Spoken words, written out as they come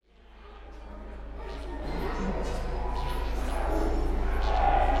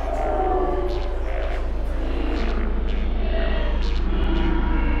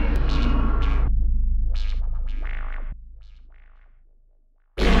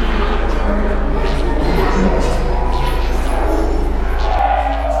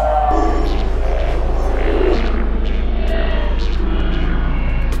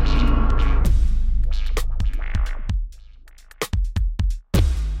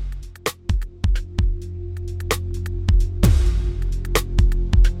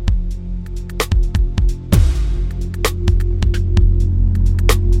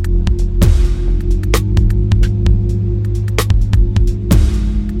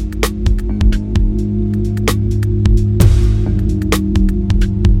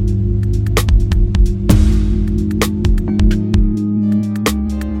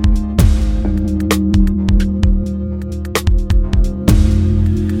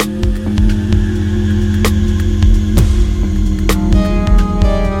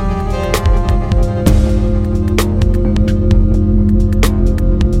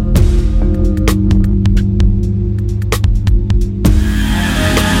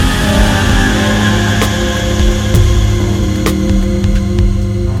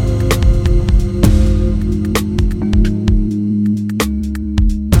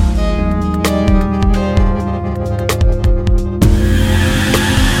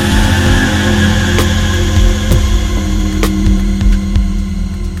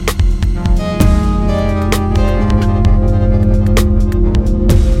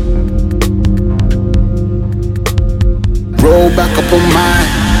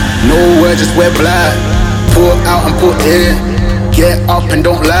no word, just wear black. Pull out and put in, get up and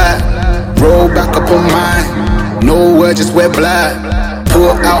don't lie. Roll back up on mine, no word, just wear black.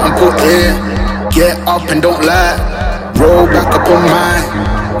 Pull out and put in, get up and don't lie. Roll back up on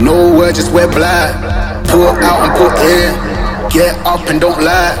mine, no word, just wear black. Pull out and put in, get up and don't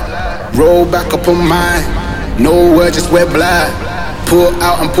lie. Roll back up on mine, no word, just wear black. Pull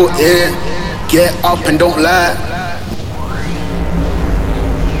out and put in, get up and don't lie.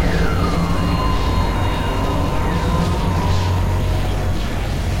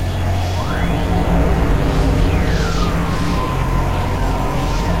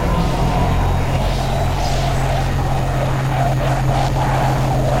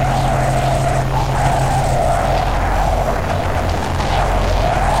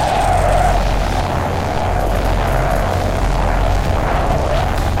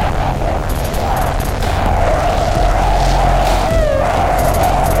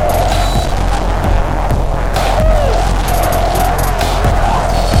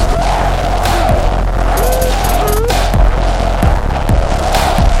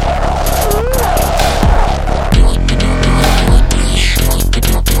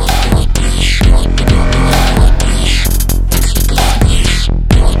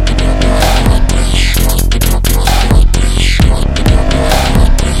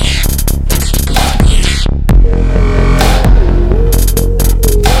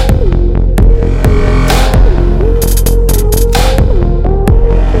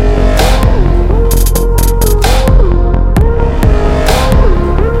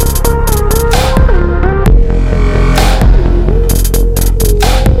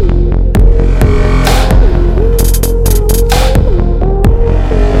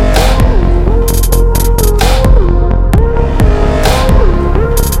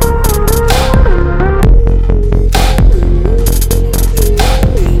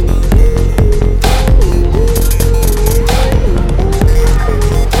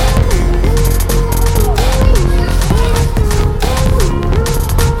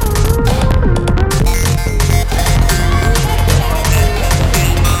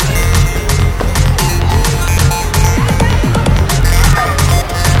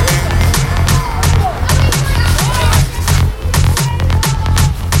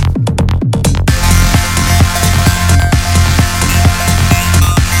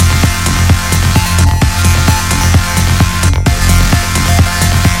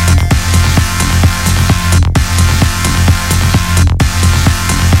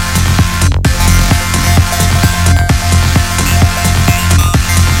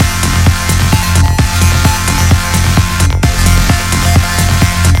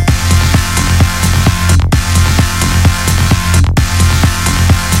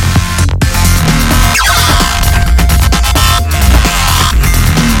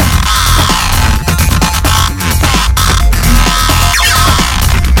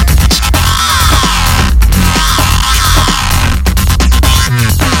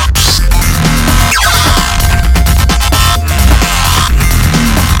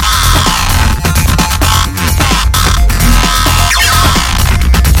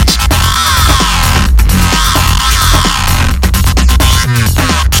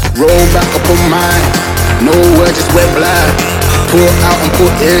 Roll back up on mine, no word, just wear black. Pull out and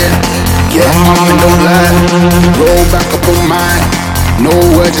put in, get up and don't lie. Roll back up on mine, no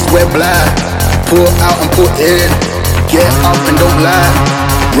word, just wear black. Pull out and put in, get up and don't lie.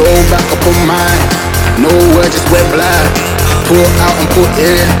 Roll back up on mine, no word, just wear black. Pull out and put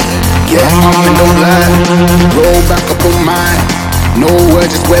in, get up and don't lie. Roll back up on mine, no word,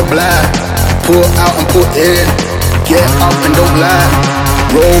 just wear black. Pull out and put in, get up and don't lie.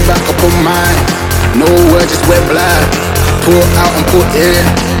 Roll back up on mine, no word, just wear black. Pull out and put in,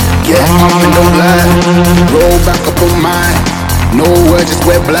 get up and don't lie. Roll back up on mine, no word, just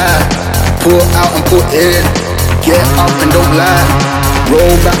wear black. Pull out and put in, get up and don't lie.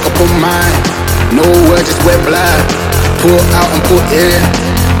 Roll back up on mine, no word, just wear black. Pull out and put in,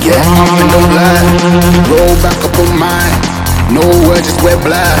 get up and don't lie. Roll back up on mine, no word, just wear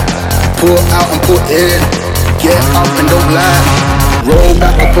black. Pull out and put in, get up and don't lie. Roll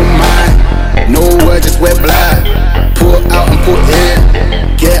back up on mine, no word, just wear black. Pull out and put in,